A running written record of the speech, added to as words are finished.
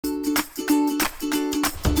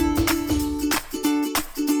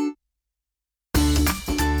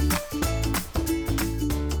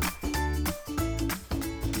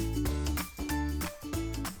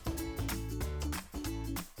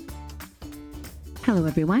Hello,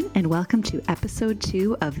 everyone, and welcome to episode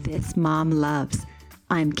 2 of This Mom Loves.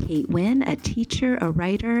 I'm Kate Wynn, a teacher, a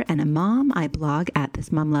writer, and a mom. I blog at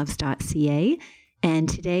thismomloves.ca, and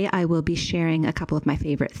today I will be sharing a couple of my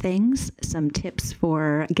favorite things, some tips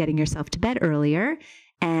for getting yourself to bed earlier,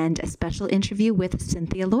 and a special interview with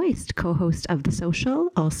Cynthia Loist, co-host of The Social,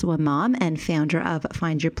 also a mom and founder of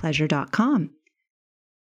findyourpleasure.com.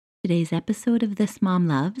 Today's episode of This Mom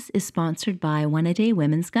Loves is sponsored by One A Day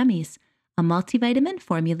Women's Gummies, a multivitamin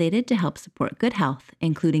formulated to help support good health,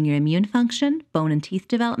 including your immune function, bone and teeth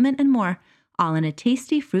development, and more, all in a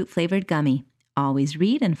tasty fruit-flavored gummy. Always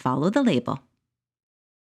read and follow the label.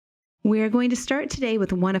 We are going to start today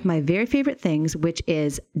with one of my very favorite things, which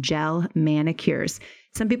is gel manicures.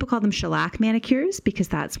 Some people call them shellac manicures because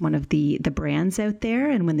that's one of the brands out there.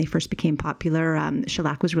 And when they first became popular,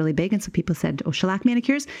 shellac was really big. And so people said, oh, shellac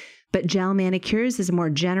manicures. But gel manicures is a more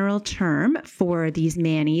general term for these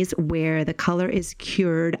manis where the color is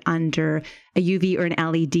cured under a UV or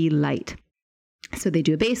an LED light. So they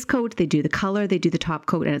do a base coat, they do the color, they do the top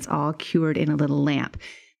coat, and it's all cured in a little lamp.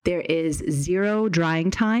 There is zero drying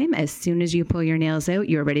time. As soon as you pull your nails out,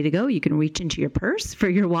 you're ready to go. You can reach into your purse for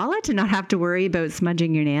your wallet and not have to worry about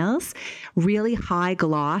smudging your nails. Really high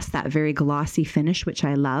gloss, that very glossy finish, which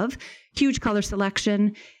I love. Huge color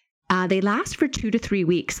selection. They last for 2 to 3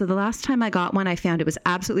 weeks. So the last time I got one, I found it was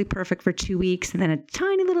absolutely perfect for 2 weeks. And then a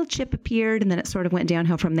tiny little chip appeared and then it sort of went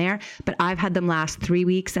downhill from there. But I've had them last 3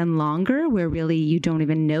 weeks and longer where really you don't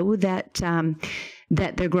even know that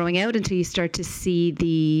they're growing out until you start to see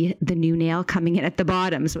the new nail coming in at the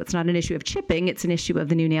bottom. So it's not an issue of chipping. It's an issue of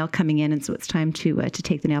the new nail coming in. And so it's time to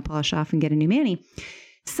take the nail polish off and get a new mani.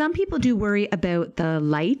 Some people do worry about the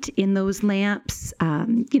light in those lamps.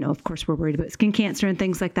 Of course, we're worried about skin cancer and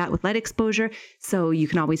things like that with light exposure. So you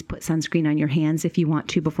can always put sunscreen on your hands if you want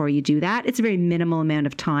to before you do that. It's a very minimal amount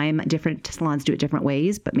of time. Different salons do it different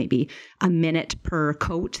ways, but maybe a minute per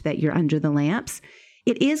coat that you're under the lamps.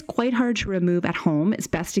 It is quite hard to remove at home. It's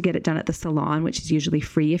best to get it done at the salon, which is usually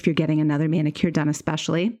free if you're getting another manicure done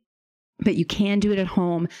especially. But you can do it at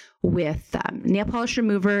home with nail polish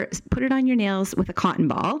remover. Put it on your nails with a cotton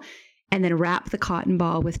ball and then wrap the cotton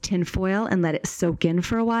ball with tin foil and let it soak in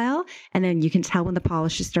for a while. And then you can tell when the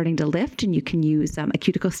polish is starting to lift and you can use a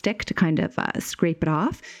cuticle stick to kind of scrape it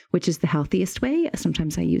off, which is the healthiest way.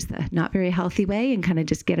 Sometimes I use the not very healthy way and kind of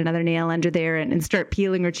just get another nail under there and start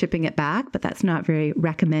peeling or chipping it back, but that's not very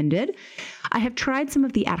recommended. I have tried some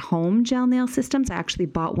of the at-home gel nail systems. I actually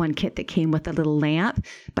bought one kit that came with a little lamp,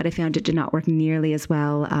 but I found it did not work nearly as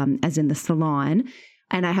well as in the salon.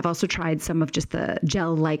 And I have also tried some of just the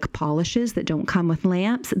gel-like polishes that don't come with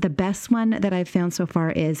lamps. The best one that I've found so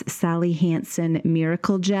far is Sally Hansen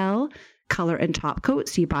Miracle Gel Color and Top Coat.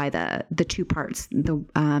 So you buy the two parts, the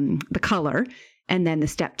color, and then the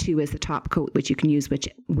step 2 is the top coat, which you can use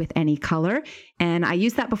with any color. And I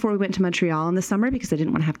used that before we went to Montreal in the summer because I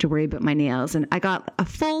didn't want to have to worry about my nails. And I got a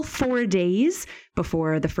full 4 days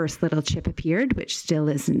before the first little chip appeared, which still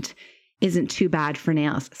isn't too bad for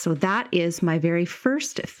nails. So that is my very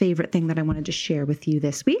first favorite thing that I wanted to share with you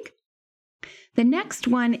this week. The next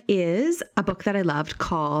one is a book that I loved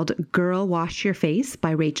called Girl Wash Your Face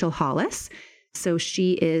by Rachel Hollis. So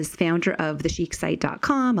she is founder of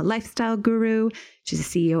thechicsite.com, a lifestyle guru. She's a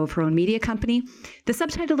CEO of her own media company. The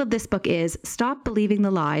subtitle of this book is Stop Believing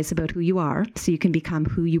the Lies About Who You Are So You Can Become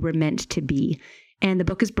Who You Were Meant to Be. And the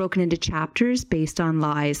book is broken into chapters based on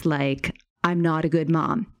lies like, I'm not a good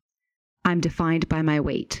mom. I'm defined by my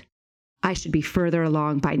weight. I should be further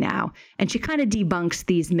along by now. And she kind of debunks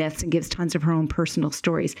these myths and gives tons of her own personal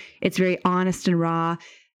stories. It's very honest and raw.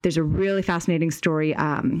 There's a really fascinating story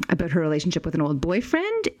about her relationship with an old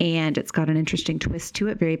boyfriend, and it's got an interesting twist to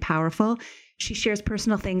it, very powerful. She shares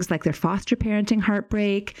personal things like their foster parenting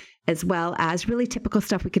heartbreak, as well as really typical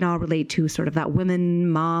stuff we can all relate to, sort of that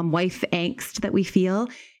woman, mom, wife angst that we feel.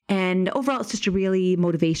 And overall, it's just a really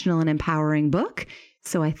motivational and empowering book.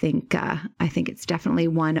 So I think it's definitely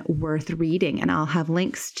one worth reading, and I'll have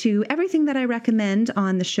links to everything that I recommend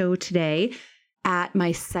on the show today at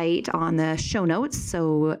my site on the show notes.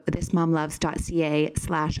 So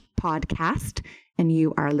thismomloves.ca/podcast, and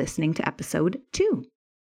you are listening to episode 2.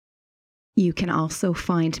 You can also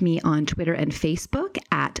find me on Twitter and Facebook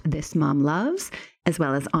at This Mom Loves, as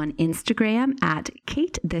well as on Instagram at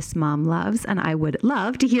Kate This Mom Loves. And I would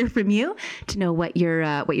love to hear from you to know what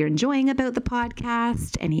you're enjoying about the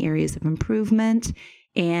podcast, any areas of improvement.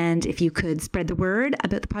 And if you could spread the word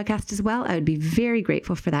about the podcast as well, I would be very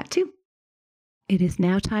grateful for that too. It is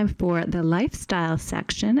now time for the lifestyle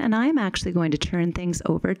section, and I'm actually going to turn things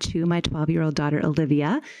over to my 12-year-old daughter,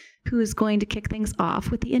 Olivia, who is going to kick things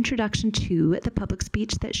off with the introduction to the public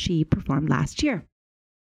speech that she performed last year.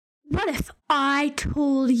 What if I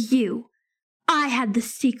told you I had the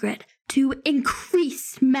secret to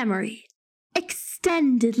increase memory,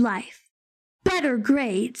 extended life, better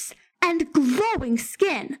grades, and glowing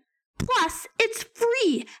skin? Plus, it's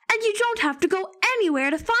free, and you don't have to go anywhere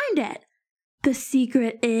to find it. The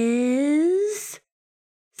secret is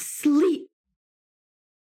sleep.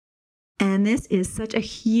 And this is such a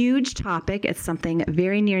huge topic. It's something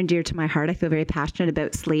very near and dear to my heart. I feel very passionate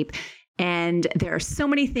about sleep. And there are so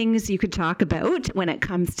many things you could talk about when it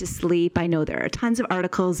comes to sleep. I know there are tons of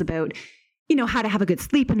articles about, how to have a good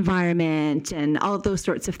sleep environment and all of those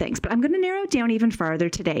sorts of things. But I'm going to narrow it down even farther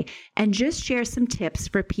today and just share some tips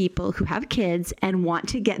for people who have kids and want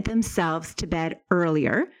to get themselves to bed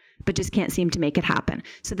earlier, but just can't seem to make it happen.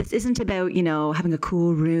 So this isn't about, having a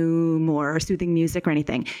cool room or soothing music or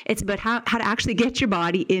anything. It's about how to actually get your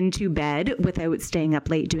body into bed without staying up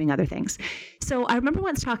late doing other things. So I remember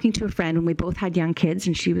once talking to a friend when we both had young kids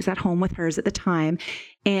and she was at home with hers at the time.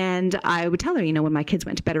 And I would tell her, when my kids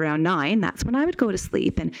went to bed around 9, that's when I would go to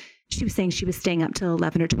sleep. And she was saying she was staying up till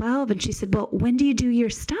 11 or 12. And she said, well, when do you do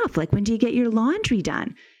your stuff? Like, when do you get your laundry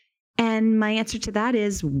done? And my answer to that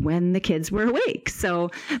is when the kids were awake. So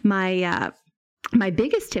my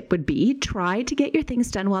biggest tip would be try to get your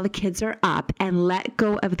things done while the kids are up and let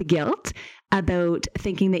go of the guilt about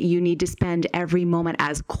thinking that you need to spend every moment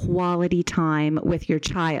as quality time with your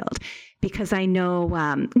child. Because I know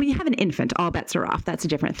when you have an infant, all bets are off. That's a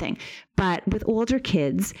different thing. But with older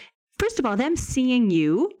kids, first of all, them seeing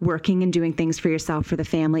you working and doing things for yourself, for the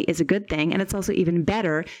family, is a good thing. And it's also even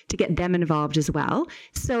better to get them involved as well.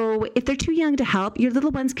 So if they're too young to help, your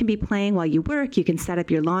little ones can be playing while you work. You can set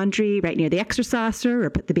up your laundry right near the exerciser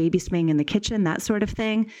or put the baby swing in the kitchen, that sort of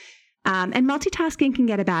thing. And multitasking can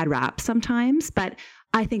get a bad rap sometimes, but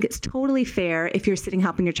I think it's totally fair if you're sitting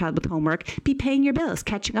helping your child with homework, be paying your bills,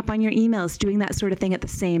 catching up on your emails, doing that sort of thing at the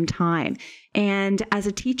same time. And as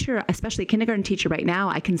a teacher, especially a kindergarten teacher right now,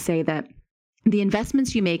 I can say that the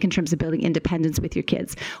investments you make in terms of building independence with your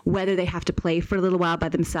kids, whether they have to play for a little while by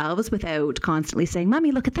themselves without constantly saying,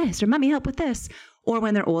 Mommy, look at this, or Mommy, help with this, or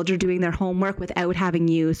when they're older doing their homework without having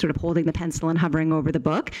you sort of holding the pencil and hovering over the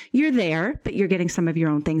book, you're there, but you're getting some of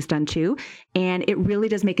your own things done too. And it really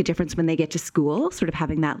does make a difference when they get to school, sort of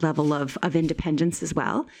having that level of independence as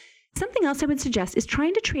well. Something else I would suggest is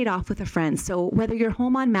trying to trade off with a friend. So whether you're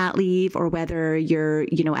home on mat leave or whether you're,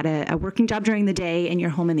 at a working job during the day and you're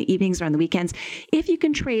home in the evenings or on the weekends, if you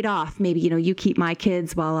can trade off, maybe, you keep my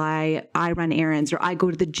kids while I run errands or I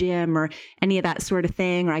go to the gym or any of that sort of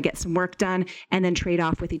thing, or I get some work done and then trade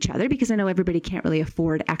off with each other, because I know everybody can't really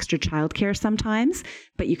afford extra childcare sometimes,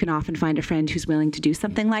 but you can often find a friend who's willing to do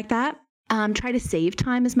something like that. Try to save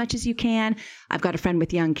time as much as you can. I've got a friend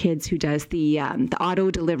with young kids who does the auto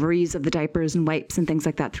deliveries of the diapers and wipes and things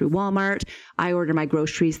like that through Walmart. I order my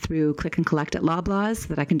groceries through Click and Collect at Loblaws so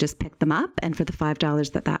that I can just pick them up. And for the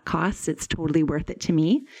 $5 that costs, it's totally worth it to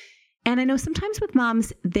me. And I know sometimes with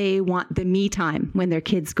moms, they want the me time when their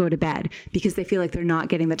kids go to bed because they feel like they're not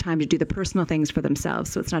getting the time to do the personal things for themselves.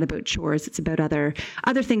 So it's not about chores. It's about other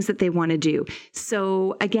things that they want to do.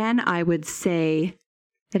 So again, I would say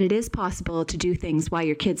that it is possible to do things while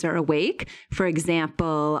your kids are awake. For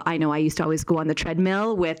example, I know I used to always go on the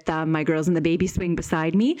treadmill with my girls in the baby swing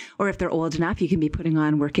beside me, or if they're old enough, you can be putting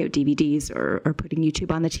on workout DVDs or putting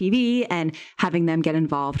YouTube on the TV and having them get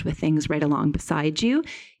involved with things right along beside you.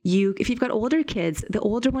 If you've got older kids, the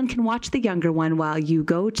older one can watch the younger one while you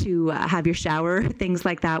go to have your shower, things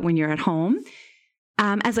like that when you're at home.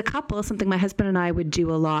 As a couple, something my husband and I would do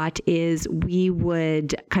a lot is we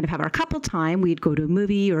would kind of have our couple time. We'd go to a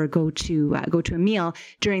movie or go to a meal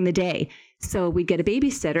during the day. So we'd get a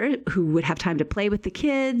babysitter who would have time to play with the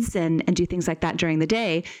kids and do things like that during the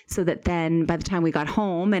day, so that then by the time we got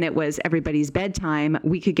home and it was everybody's bedtime,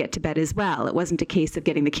 we could get to bed as well. It wasn't a case of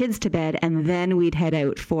getting the kids to bed and then we'd head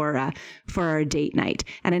out for our date night.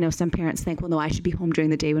 And I know some parents think, well, no, I should be home during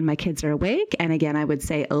the day when my kids are awake. And again, I would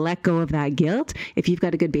say let go of that guilt. If you've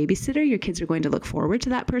got a good babysitter, your kids are going to look forward to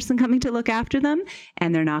that person coming to look after them,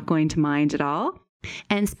 and they're not going to mind at all.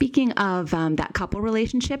 And speaking of that couple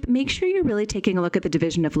relationship, make sure you're really taking a look at the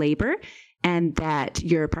division of labor and that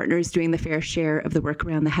your partner is doing the fair share of the work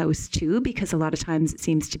around the house too, because a lot of times it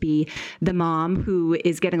seems to be the mom who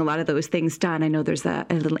is getting a lot of those things done. I know there's a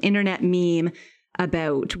little internet meme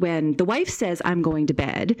about when the wife says, I'm going to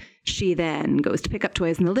bed, she then goes to pick up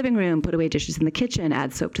toys in the living room, put away dishes in the kitchen,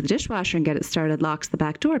 add soap to the dishwasher and get it started, locks the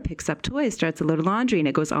back door, picks up toys, starts a load of laundry, and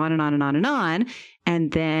it goes on and on and on and on.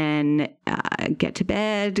 And then get to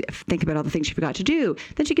bed, think about all the things she forgot to do.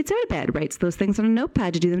 Then she gets out of bed, writes those things on a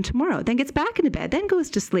notepad to do them tomorrow, then gets back into bed, then goes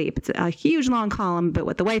to sleep. It's a huge long column about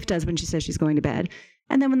what the wife does when she says she's going to bed.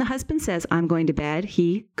 And then when the husband says, I'm going to bed,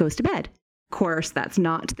 he goes to bed. Of course, that's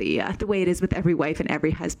not the way it is with every wife and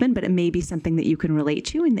every husband, but it may be something that you can relate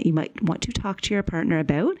to and that you might want to talk to your partner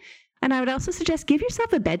about. And I would also suggest give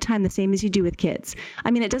yourself a bedtime the same as you do with kids.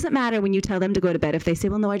 I mean, it doesn't matter when you tell them to go to bed if they say,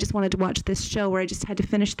 well, no, I just wanted to watch this show, or I just had to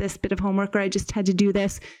finish this bit of homework, or I just had to do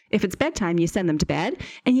this. If it's bedtime, you send them to bed.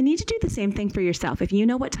 And you need to do the same thing for yourself. If you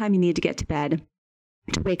know what time you need to get to bed,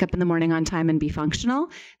 to wake up in the morning on time and be functional,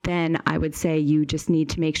 then I would say you just need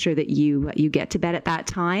to make sure that you get to bed at that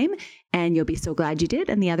time, and you'll be so glad you did.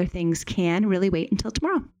 And the other things can really wait until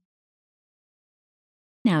tomorrow.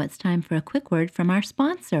 Now it's time for a quick word from our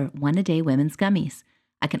sponsor, One A Day Women's Gummies.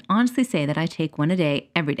 I can honestly say that I take one a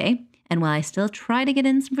day every day, and while I still try to get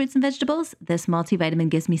in some fruits and vegetables, this multivitamin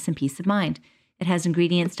gives me some peace of mind. It has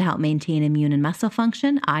ingredients to help maintain immune and muscle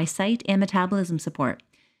function, eyesight, and metabolism support.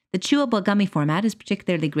 The chewable gummy format is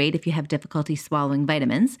particularly great if you have difficulty swallowing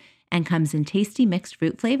vitamins and comes in tasty mixed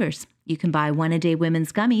fruit flavors. You can buy One A Day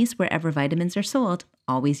Women's Gummies wherever vitamins are sold.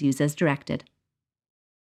 Always use as directed.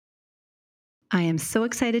 I am so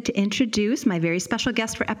excited to introduce my very special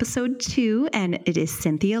guest for episode 2, and it is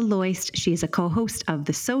Cynthia Loyst. She is a co-host of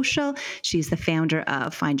The Social. She's the founder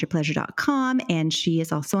of findyourpleasure.com, and she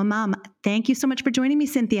is also a mom. Thank you so much for joining me,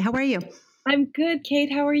 Cynthia. How are you? I'm good,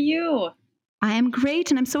 Kate. How are you? I am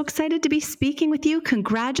great, and I'm so excited to be speaking with you.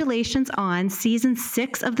 Congratulations on season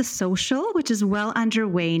 6 of The Social, which is well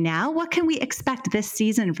underway now. What can we expect this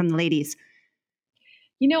season from the ladies?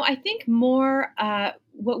 You know, I think more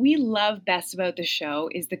what we love best about the show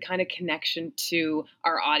is the kind of connection to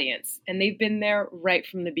our audience. And they've been there right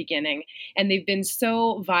from the beginning. And they've been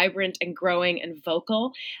so vibrant and growing and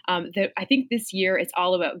vocal that I think this year it's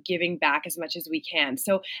all about giving back as much as we can.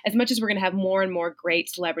 So as much as we're going to have more and more great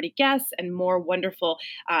celebrity guests and more wonderful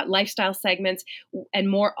lifestyle segments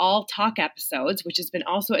and more all talk episodes, which has been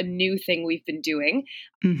also a new thing we've been doing.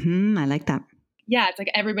 I like that. Yeah, it's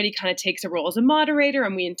like everybody kind of takes a role as a moderator,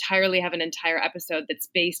 and we entirely have an entire episode that's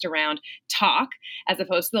based around talk as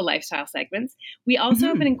opposed to the lifestyle segments. We also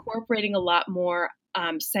have been incorporating a lot more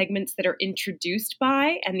segments that are introduced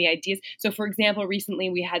by and the ideas. So, for example, recently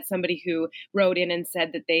we had somebody who wrote in and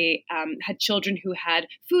said that they had children who had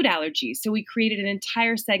food allergies. So we created an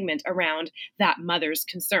entire segment around that mother's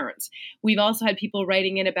concerns. We've also had people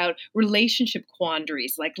writing in about relationship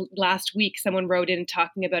quandaries. Like last week, someone wrote in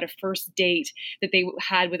talking about a first date that they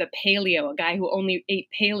had with a guy who only ate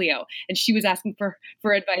paleo, and she was asking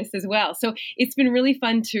for advice as well. So it's been really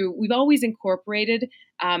fun we've always incorporated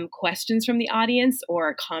questions from the audience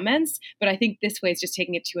or comments, but I think this way is just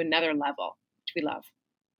taking it to another level, which we love.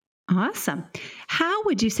 Awesome. How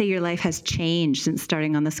would you say your life has changed since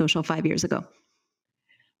starting on The Social 5 years ago?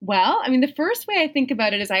 Well, I mean, the first way I think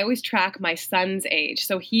about it is I always track my son's age.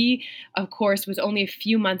 So he, of course, was only a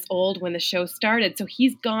few months old when the show started. So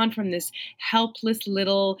he's gone from this helpless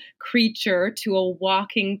little creature to a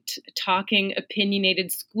walking, talking,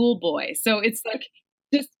 opinionated schoolboy. So it's like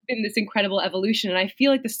just been this incredible evolution. And I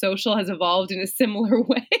feel like The Social has evolved in a similar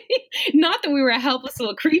way. Not that we were a helpless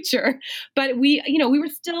little creature, but we were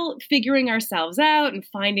still figuring ourselves out and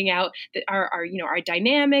finding out that our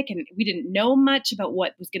dynamic, and we didn't know much about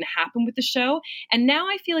what was going to happen with the show. And now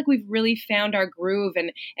I feel like we've really found our groove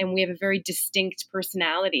and we have a very distinct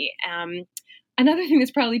personality. Another thing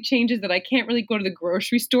that's probably changed is that I can't really go to the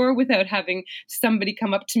grocery store without having somebody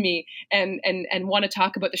come up to me and want to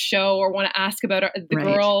talk about the show or want to ask about the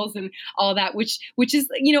girls and all that, which is,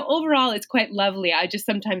 overall it's quite lovely. I just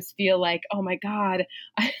sometimes feel like, oh my God,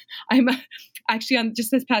 I'm actually on just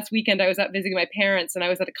this past weekend, I was out visiting my parents and I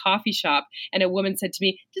was at a coffee shop and a woman said to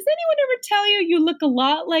me, does anyone ever tell you look a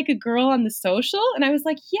lot like a girl on The Social? And I was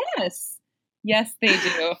like, yes, they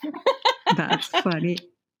do. That's funny.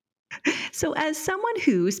 So as someone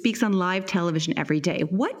who speaks on live television every day,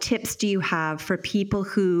 what tips do you have for people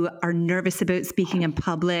who are nervous about speaking in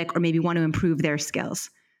public or maybe want to improve their skills?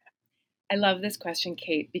 I love this question,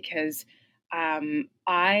 Kate, because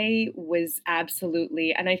I was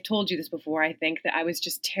absolutely, and I've told you this before, I think that I was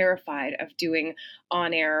just terrified of doing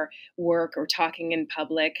on-air work or talking in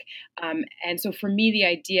public. And so for me, the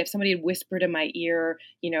idea, if somebody had whispered in my ear,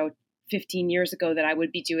 15 years ago that I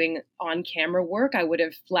would be doing on camera work, I would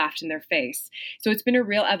have laughed in their face. So it's been a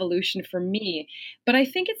real evolution for me. But I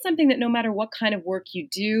think it's something that no matter what kind of work you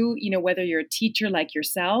do, whether you're a teacher like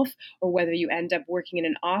yourself or whether you end up working in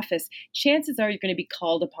an office, chances are you're going to be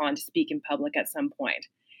called upon to speak in public at some point.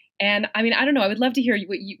 And I mean, I don't know. I would love to hear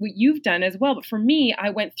what you've done as well. But for me,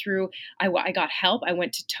 I got help. I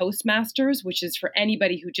went to Toastmasters, which is for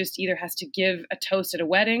anybody who just either has to give a toast at a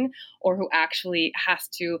wedding or who actually has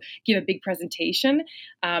to give a big presentation.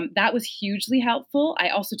 That was hugely helpful. I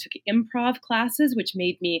also took improv classes, which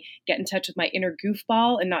made me get in touch with my inner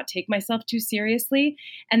goofball and not take myself too seriously.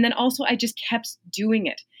 And then also I just kept doing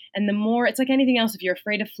it. And the more, it's like anything else, if you're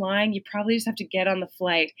afraid of flying, you probably just have to get on the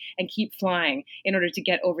flight and keep flying in order to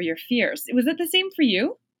get over your fears. Was it the same for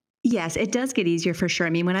you? Yes, it does get easier for sure.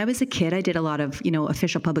 I mean, when I was a kid, I did a lot of,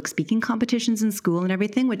 official public speaking competitions in school and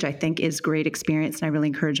everything, which I think is great experience. And I really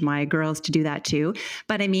encourage my girls to do that too.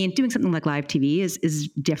 But I mean, doing something like live TV is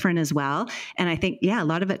different as well. And I think, a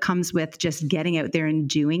lot of it comes with just getting out there and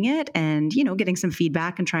doing it and, getting some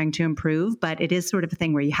feedback and trying to improve. But it is sort of a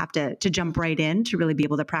thing where you have to jump right in to really be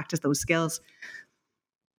able to practice those skills.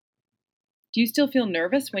 Do you still feel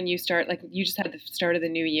nervous when you start, like you just had the start of the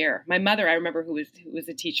new year? My mother, I remember, who was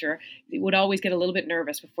a teacher, would always get a little bit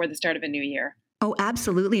nervous before the start of a new year. Oh,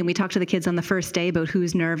 absolutely. And we talked to the kids on the first day about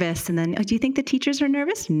who's nervous. And then, do you think the teachers are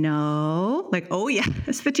nervous? No. Like, oh,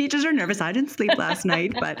 yes, the teachers are nervous. I didn't sleep last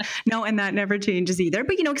night, but no, and that never changes either.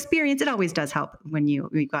 But, experience, it always does help when you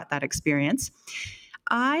got that experience.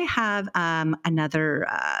 I have another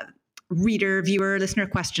reader, viewer, listener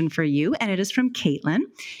question for you, and it is from Caitlin.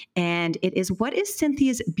 And it is, what is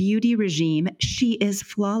Cynthia's beauty regime? She is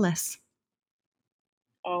flawless.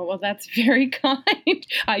 Oh, well, that's very kind.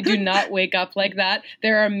 I do not wake up like that.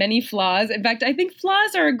 There are many flaws. In fact, I think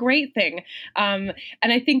flaws are a great thing. And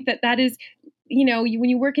I think that is, when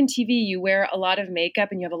you work in TV, you wear a lot of makeup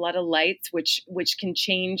and you have a lot of lights, which can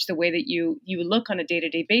change the way that you look on a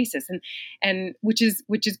day-to-day basis, and which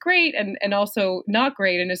is great and also not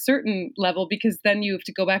great in a certain level, because then you have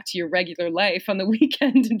to go back to your regular life on the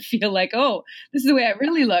weekend and feel like, oh, this is the way I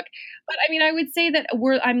really look. But I mean, I would say that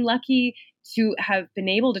I'm lucky to have been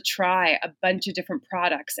able to try a bunch of different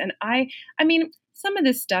products, and I mean. Some of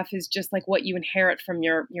this stuff is just like what you inherit from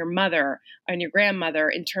your mother and your grandmother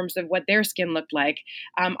in terms of what their skin looked like.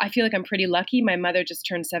 I feel like I'm pretty lucky. My mother just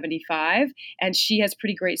turned 75 and she has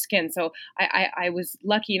pretty great skin. So I was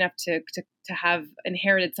lucky enough to have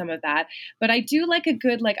inherited some of that. But I do like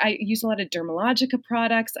I use a lot of Dermalogica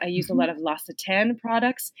products. I use a lot of L'Occitane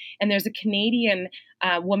products. And there's a Canadian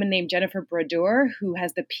woman named Jennifer Brodeur who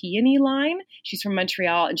has the Peony line. She's from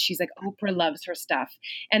Montreal and she's like, Oprah loves her stuff.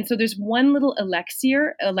 And so there's one little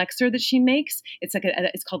elixir that she makes. It's like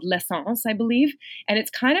it's called L'Essence, I believe. And it's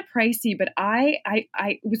kind of pricey, but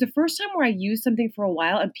it was the first time where I used something for a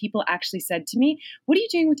while and people actually said to me, what are you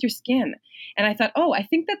doing with your skin? And I thought, oh, I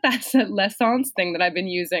think that's a L'Essence thing that I've been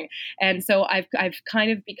using. And so I've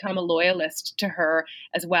kind of become a loyalist to her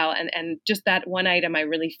as well. And just that one item I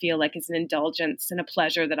really feel like is an indulgence and a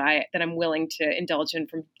pleasure that I'm willing to indulge in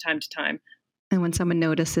from time to time. And when someone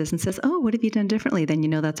notices and says, oh, what have you done differently? Then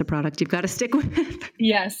that's a product you've got to stick with.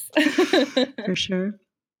 Yes. For sure.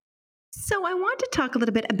 So I want to talk a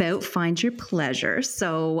little bit about Find Your Pleasure.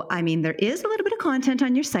 So, I mean, there is a little bit of content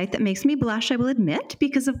on your site that makes me blush, I will admit,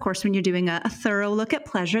 because of course, when you're doing a thorough look at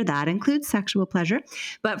pleasure, that includes sexual pleasure.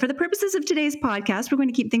 But for the purposes of today's podcast, we're going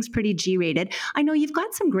to keep things pretty G-rated. I know you've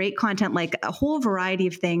got some great content, like a whole variety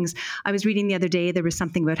of things. I was reading the other day, there was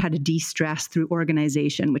something about how to de-stress through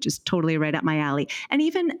organization, which is totally right up my alley. And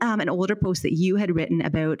even an older post that you had written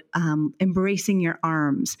about embracing your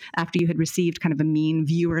arms after you had received kind of a mean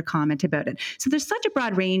viewer comment about it. So there's such a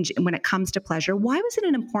broad range when it comes to pleasure. Why was it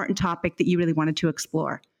an important topic that you really wanted to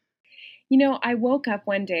explore? I woke up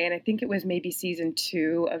one day, and I think it was maybe season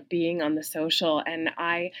 2 of being on The Social, and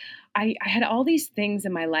I had all these things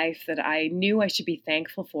in my life that I knew I should be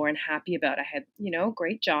thankful for and happy about. I had, a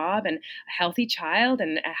great job and a healthy child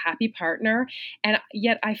and a happy partner. And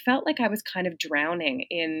yet I felt like I was kind of drowning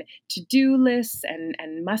in to-do lists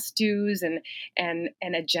and must-dos and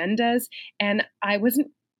agendas. And I wasn't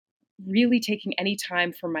really taking any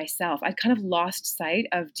time for myself. I kind of lost sight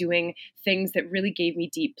of doing things that really gave me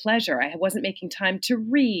deep pleasure. I wasn't making time to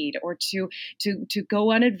read or to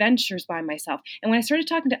go on adventures by myself. And when I started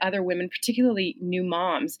talking to other women, particularly new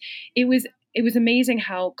moms, it was it was amazing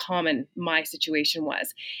how common my situation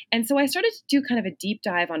was. And so I started to do kind of a deep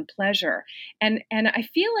dive on pleasure. And I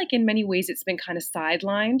feel like in many ways it's been kind of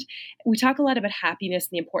sidelined. We talk a lot about happiness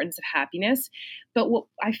and the importance of happiness, but what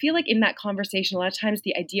I feel like in that conversation, a lot of times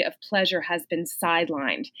the idea of pleasure has been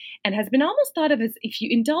sidelined and has been almost thought of as if you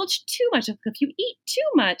indulge too much, if you eat too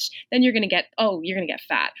much, then you're going to get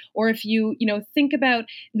fat. Or if you think about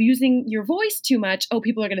using your voice too much,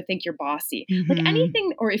 people are going to think you're bossy. Like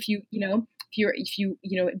anything, or if you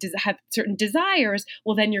have certain desires,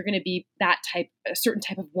 well, then you're going to be a certain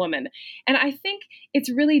type of woman. And I think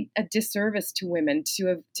it's really a disservice to women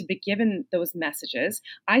to be given those messages.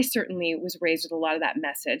 I certainly was raised with a lot of that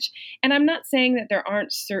message. And I'm not saying that there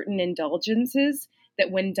aren't certain indulgences that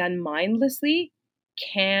when done mindlessly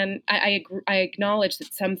I acknowledge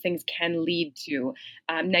that some things can lead to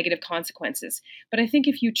negative consequences. But I think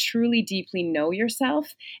if you truly deeply know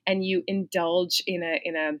yourself and you indulge in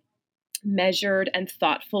a measured and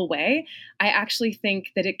thoughtful way, I actually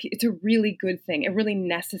think that it's a really good thing, a really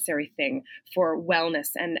necessary thing for wellness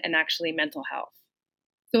and actually mental health.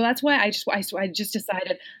 So that's why I just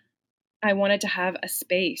decided I wanted to have a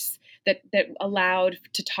space that allowed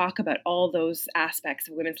to talk about all those aspects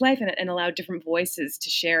of women's life and allowed different voices to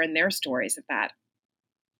share in their stories of that.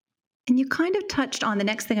 And you kind of touched on the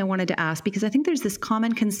next thing I wanted to ask, because I think there's this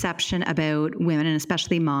common conception about women, and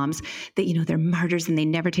especially moms, that, they're martyrs and they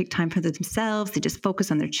never take time for themselves. They just focus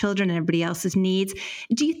on their children and everybody else's needs.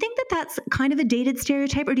 Do you think that that's kind of a dated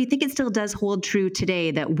stereotype, or do you think it still does hold true today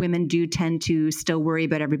that women do tend to still worry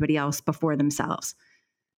about everybody else before themselves?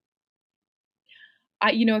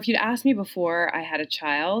 If you'd asked me before I had a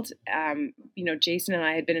child, Jason and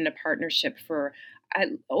I had been in a partnership for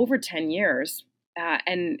over 10 years.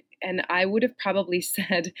 And I would have probably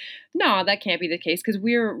said, no, that can't be the case because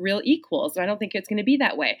we're real equals. I don't think it's going to be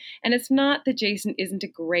that way. And it's not that Jason isn't a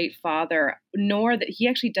great father, nor that he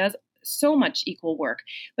actually does so much equal work.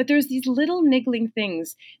 But there's these little niggling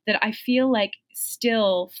things that I feel like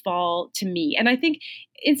still fall to me. And I think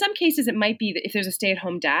in some cases it might be that if there's a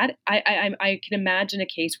stay-at-home dad, I can imagine a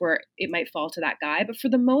case where it might fall to that guy. But for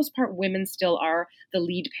the most part, women still are the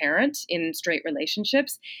lead parent in straight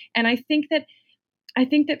relationships. And I think that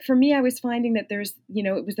for me, I was finding that there's,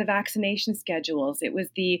 it was the vaccination schedules, it was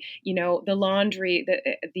the laundry,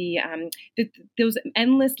 those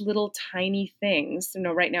endless little tiny things.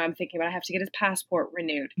 Right now I'm thinking about I have to get his passport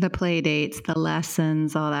renewed, the play dates, the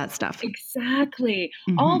lessons, all that stuff. Exactly,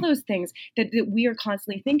 all those things that we are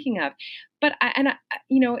constantly thinking of. But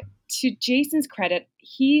to Jason's credit,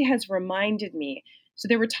 he has reminded me. So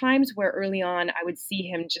there were times where early on I would see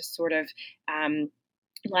him just sort of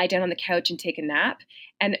lie down on the couch and take a nap.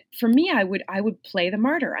 And for me, I would play the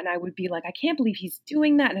martyr and I would be like, I can't believe he's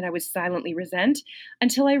doing that. And I would silently resent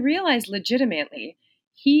until I realized legitimately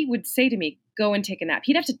he would say to me, go and take a nap.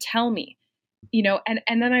 He'd have to tell me,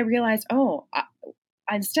 and then I realized,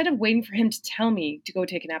 instead of waiting for him to tell me to go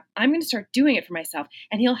take a nap, I'm going to start doing it for myself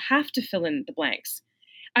and he'll have to fill in the blanks.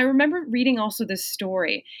 I remember reading also this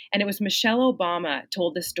story, and it was Michelle Obama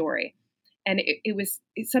told this story. And it's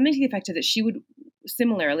something to the effect of that she would,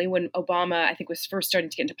 similarly, when Obama, I think, was first starting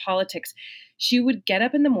to get into politics, she would get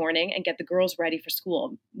up in the morning and get the girls ready for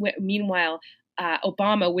school. Meanwhile,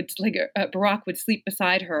 Barack would sleep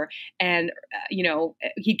beside her, and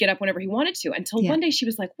he'd get up whenever he wanted to. Until one day she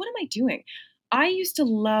was like, "What am I doing? I used to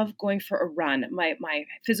love going for a run. My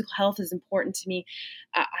physical health is important to me.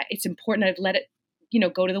 It's important. I've let it."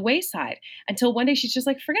 Go to the wayside, until one day she's just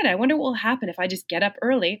like, forget it. I wonder what will happen if I just get up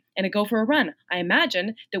early and I go for a run. I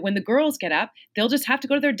imagine that when the girls get up, they'll just have to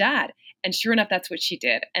go to their dad. And sure enough, that's what she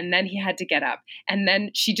did. And then he had to get up. And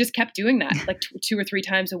then she just kept doing that like 2 or 3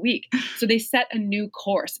 times a week. So they set a new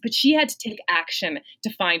course, but she had to take action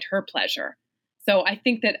to find her pleasure. So I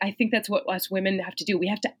think that's what us women have to do. We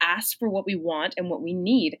have to ask for what we want and what we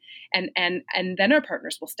need. And then our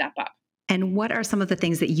partners will step up. And what are some of the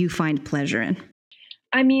things that you find pleasure in?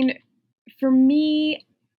 I mean, for me,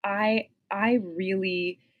 I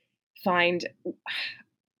really find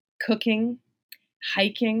cooking,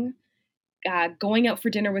 hiking, going out for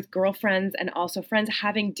dinner with girlfriends and also friends,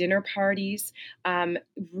 having dinner parties,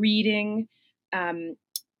 reading,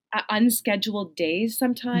 unscheduled days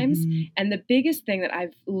sometimes. And the biggest thing that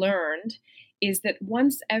I've learned is that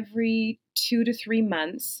once every 2 to 3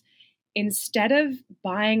 months, instead of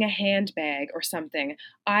buying a handbag or something,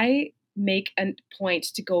 I make a point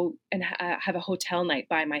to go and have a hotel night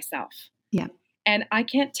by myself. Yeah. And I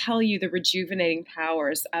can't tell you the rejuvenating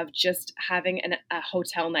powers of just having a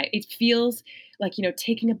hotel night. It feels like,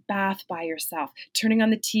 taking a bath by yourself, turning on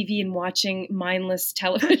the TV and watching mindless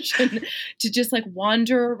television to just like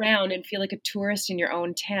wander around and feel like a tourist in your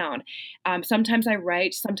own town. Sometimes I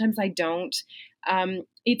write, sometimes I don't.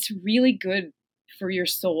 It's really good for your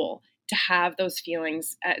soul to have those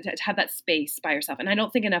feelings, to have that space by yourself. And I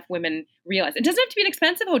don't think enough women realize it doesn't have to be an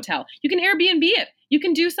expensive hotel. You can Airbnb it. You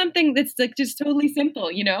can do something that's like just totally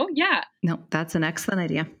simple, Yeah. No, that's an excellent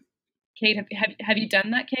idea. Kate, have you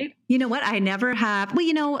done that, Kate? You know what? I never have.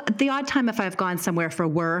 Well, the odd time if I've gone somewhere for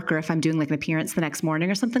work or if I'm doing like an appearance the next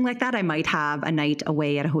morning or something like that, I might have a night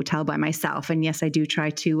away at a hotel by myself. And yes, I do try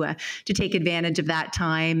to take advantage of that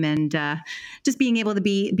time. And just being able to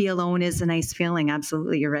be alone is a nice feeling.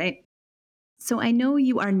 Absolutely. You're right. So I know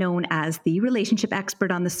you are known as the relationship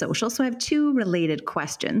expert on the social. So I have two related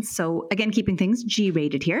questions. So again, keeping things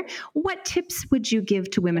G-rated here. What tips would you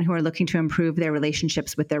give to women who are looking to improve their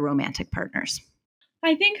relationships with their romantic partners?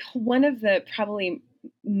 I think one of the probably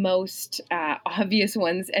most obvious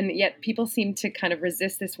ones, and yet people seem to kind of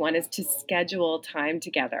resist this one, is to schedule time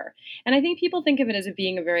together. And I think people think of it as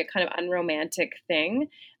being a very kind of unromantic thing.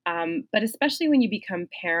 But especially when you become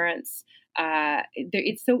parents,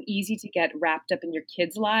 it's so easy to get wrapped up in your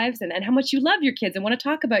kids' lives and how much you love your kids and want to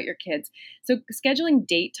talk about your kids. So scheduling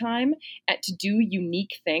date time to do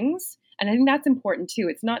unique things. And I think that's important too.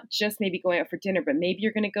 It's not just maybe going out for dinner, but maybe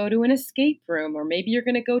you're going to go to an escape room, or maybe you're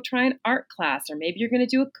going to go try an art class, or maybe you're going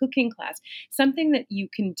to do a cooking class, something that you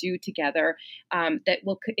can do together that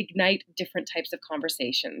will ignite different types of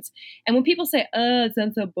conversations. And when people say, oh, it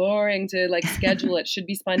sounds so boring to like schedule it, should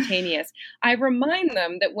be spontaneous, I remind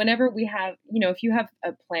them that whenever we have, if you have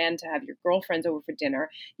a plan to have your girlfriends over for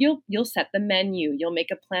dinner, you'll set the menu, you'll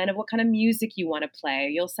make a plan of what kind of music you want to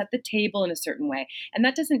play, you'll set the table in a certain way. And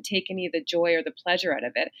that doesn't take any of the joy or the pleasure out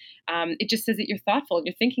of it. It just says that you're thoughtful and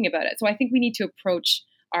you're thinking about it. So I think we need to approach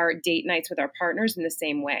our date nights with our partners in the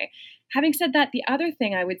same way. Having said that, the other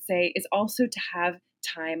thing I would say is also to have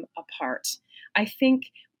time apart. I think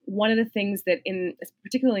one of the things that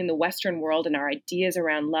particularly in the Western world and our ideas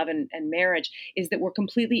around love and marriage is that we're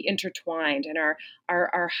completely intertwined, and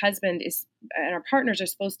our husband and our partners are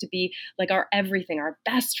supposed to be like our everything, our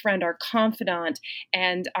best friend, our confidant,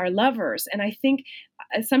 and our lovers. And I think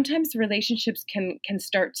sometimes relationships can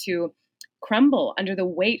start to crumble under the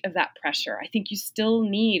weight of that pressure. I think you still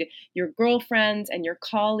need your girlfriends and your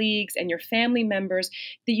colleagues and your family members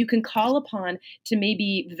that you can call upon to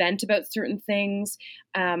maybe vent about certain things,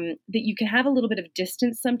 that you can have a little bit of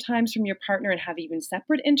distance sometimes from your partner and have even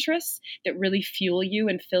separate interests that really fuel you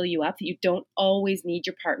and fill you up, that you don't always need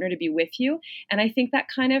your partner to be with you. And I think that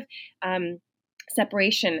kind of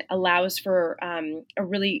separation allows for a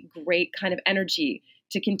really great kind of energy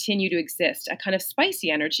to continue to exist, a kind of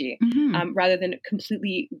spicy energy, rather than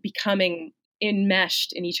completely becoming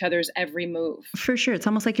enmeshed in each other's every move. For sure. It's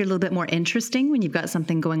almost like you're a little bit more interesting when you've got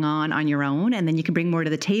something going on your own, and then you can bring more to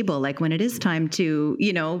the table. Like when it is time to,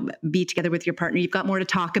 be together with your partner, you've got more to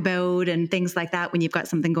talk about and things like that when you've got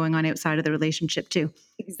something going on outside of the relationship too.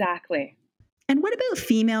 Exactly. And what about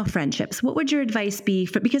female friendships? What would your advice be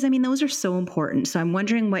because those are so important. So I'm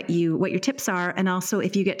wondering what your tips are, and also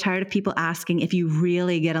if you get tired of people asking if you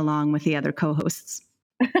really get along with the other co-hosts.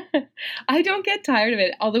 I don't get tired of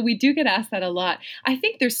it, although we do get asked that a lot. I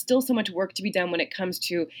think there's still so much work to be done when it comes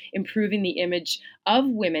to improving the image of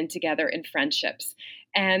women together in friendships.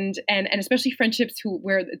 And especially friendships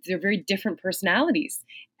where they're very different personalities.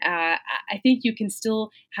 I think you can still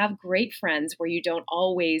have great friends where you don't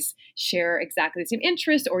always share exactly the same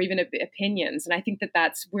interests or even opinions. And I think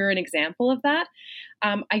we're an example of that.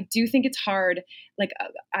 I do think it's hard. Like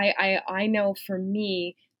I know for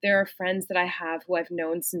me, there are friends that I have who I've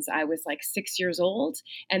known since I was like 6 years old.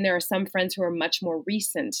 And there are some friends who are much more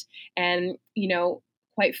recent. And,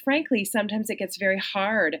 quite frankly, sometimes it gets very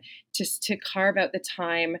hard to carve out the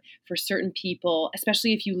time for certain people,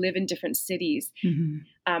 especially if you live in different cities.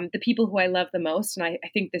 Mm-hmm. The people who I love the most, and I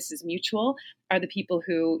think this is mutual, are the people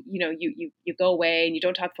who, you go away and you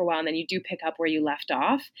don't talk for a while, and then you do pick up where you left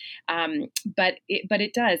off. But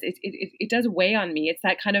it does weigh on me. It's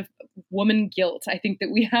that kind of woman guilt, I think,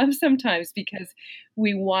 that we have sometimes, because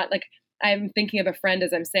we want, like, I'm thinking of a friend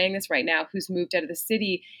as I'm saying this right now who's moved out of the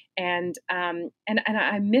city, and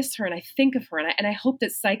I miss her and I think of her, and I hope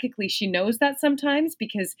that psychically she knows that sometimes,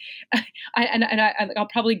 because I'll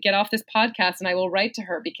probably get off this podcast and I will write to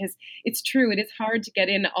her, because it's true. It is hard to get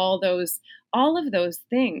in all of those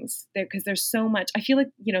things there, because there's so much. I feel like,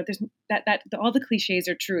 there's that all the cliches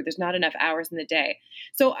are true. There's not enough hours in the day.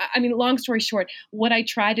 So, I mean, long story short, what I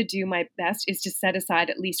try to do my best is to set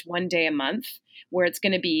aside at least one day a month where it's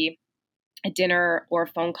going to be a dinner or a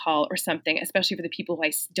phone call or something, especially for the people who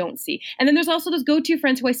I don't see. And then there's also those go-to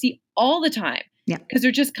friends who I see all the time. Yeah. Because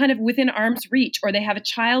they're just kind of within arm's reach, or they have a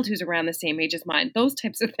child who's around the same age as mine, those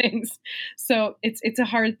types of things. So it's a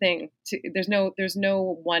hard thing there's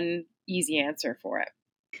no one easy answer for it.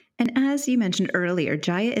 And as you mentioned earlier,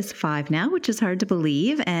 Jaya is 5 now, which is hard to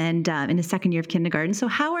believe, and in his second year of kindergarten. So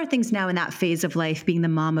how are things now in that phase of life, being the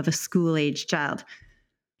mom of a school-age child?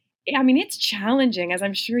 I mean, it's challenging, as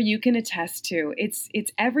I'm sure you can attest to.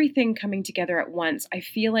 It's everything coming together at once. I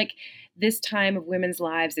feel like this time of women's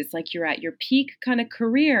lives, it's like you're at your peak kind of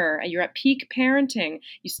career, and you're at peak parenting.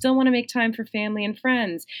 You still want to make time for family and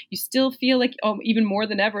friends. You still feel like, even more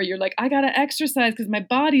than ever, you're like, I got to exercise because my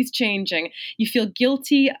body's changing. You feel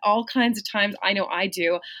guilty all kinds of times. I know I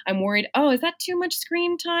do. I'm worried, is that too much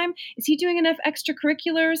screen time? Is he doing enough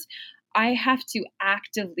extracurriculars? I have to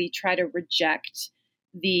actively try to reject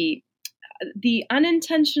the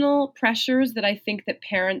unintentional pressures that I think that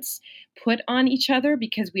parents put on each other,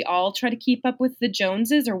 because we all try to keep up with the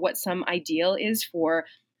Joneses or what some ideal is for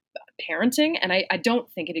parenting. And I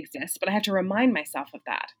don't think it exists, but I have to remind myself of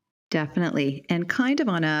that. Definitely. And kind of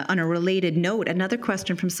on a related note, another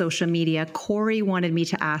question from social media, Corey wanted me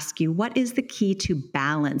to ask you, what is the key to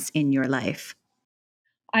balance in your life?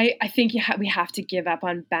 I think we have to give up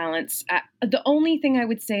on balance. The only thing I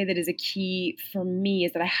would say that is a key for me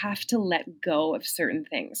is that I have to let go of certain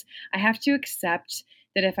things. I have to accept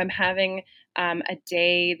that if I'm having a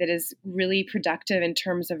day that is really productive in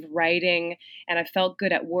terms of writing and I felt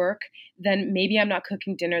good at work, then maybe I'm not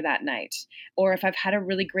cooking dinner that night. Or if I've had a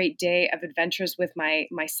really great day of adventures with my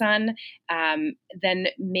son, then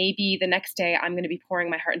maybe the next day I'm going to be pouring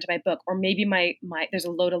my heart into my book. Or maybe my there's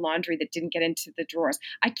a load of laundry that didn't get into the drawers.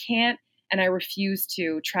 I can't, and I refuse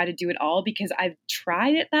to try to do it all, because I've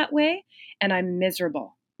tried it that way and I'm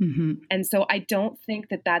miserable. Mm-hmm. And so I don't think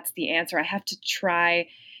that that's the answer. I have to try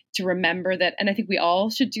to remember that, and I think we all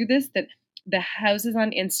should do this, that the houses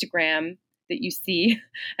on Instagram that you see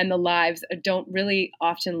and the lives don't really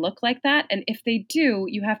often look like that. And if they do,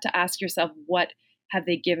 you have to ask yourself, what have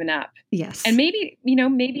they given up? Yes. And maybe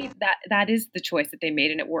that is the choice that they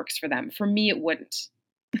made and it works for them. For me, it wouldn't.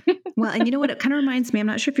 Well, and you know what? It kind of reminds me, I'm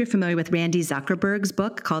not sure if you're familiar with Randy Zuckerberg's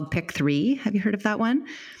book called Pick 3. Have you heard of that one?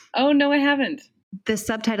 Oh, no, I haven't. The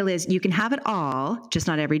subtitle is, you can have it all, just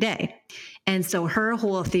not every day. And so her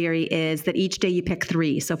whole theory is that each day you pick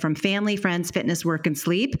 3. So from family, friends, fitness, work, and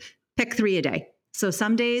sleep, pick 3 a day. So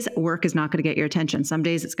some days work is not going to get your attention. Some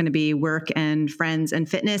days it's going to be work and friends and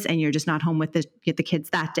fitness, and you're just not home with the kids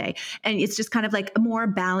that day. And it's just kind of like a more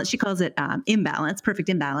balance. She calls it imbalance, perfect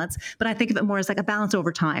imbalance. But I think of it more as like a balance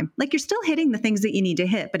over time. Like you're still hitting the things that you need to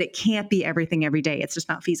hit, but it can't be everything every day. It's just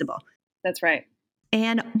not feasible. That's right.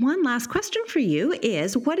 And one last question for you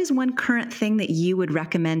is, what is one current thing that you would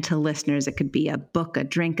recommend to listeners? It could be a book, a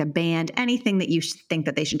drink, a band, anything that you think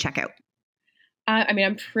that they should check out. I mean,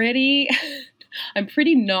 I'm pretty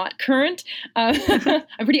not current. I'm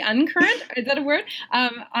pretty uncurrent. Is that a word?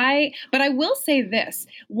 But I will say this.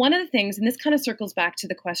 One of the things, and this kind of circles back to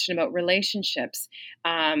the question about relationships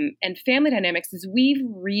and family dynamics, is we've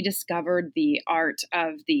rediscovered the art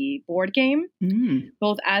of the board game,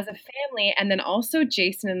 both as a family and then also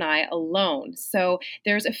Jason and I alone. So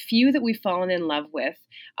there's a few that we've fallen in love with.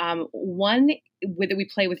 One that we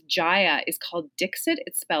play with Jaya is called Dixit.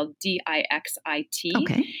 It's spelled Dixit.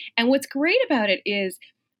 Okay. And what's great about it is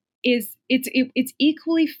it's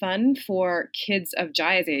equally fun for kids of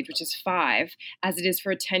Jaya's age, which is 5, as it is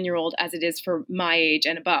for a 10-year-old, as it is for my age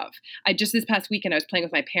and above. Just this past weekend, I was playing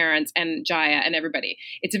with my parents and Jaya and everybody.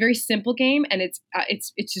 It's a very simple game, and it's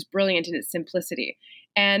just brilliant in its simplicity.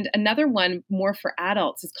 And another one more for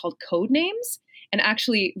adults is called Codenames. And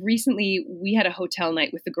actually, recently, we had a hotel night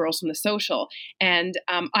with the girls from The Social, and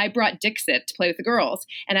I brought Dixit to play with the girls.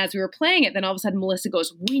 And as we were playing it, then all of a sudden, Melissa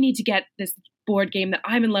goes, "We need to get this board game that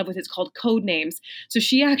I'm in love with. It's called Codenames." So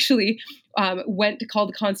she actually went to call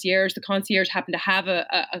the concierge. The concierge happened to have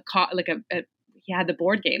he had the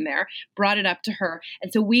board game there, brought it up to her.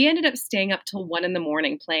 And so we ended up staying up till 1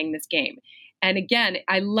 a.m. playing this game. And again,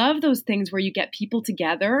 I love those things where you get people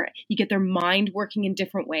together, you get their mind working in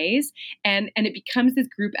different ways, and it becomes this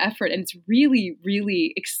group effort. And it's really,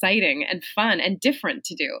 really exciting and fun and different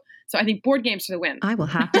to do. So I think board games for the win. I will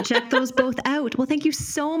have to check those both out. Well, thank you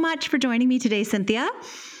so much for joining me today, Cynthia.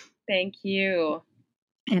 Thank you.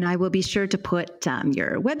 And I will be sure to put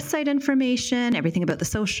your website information, everything about The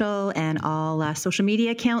Social, and all social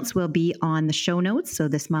media accounts will be on the show notes. So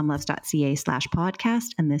thismomloves.ca/podcast.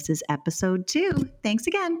 And this is episode 2. Thanks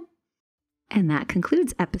again. And that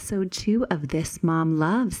concludes episode 2 of This Mom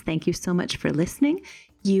Loves. Thank you so much for listening.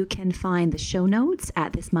 You can find the show notes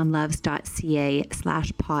at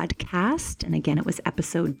thismomloves.ca/podcast. And again, it was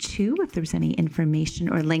episode 2. If there's any information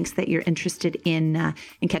or links that you're interested in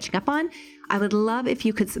catching up on, I would love if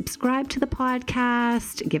you could subscribe to the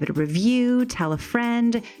podcast, give it a review, tell a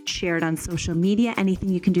friend, share it on social media. Anything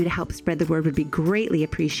you can do to help spread the word would be greatly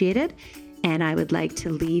appreciated. And I would like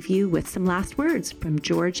to leave you with some last words from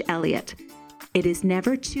George Eliot. It is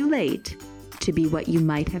never too late to be what you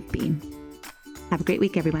might have been. Have a great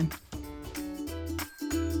week, everyone.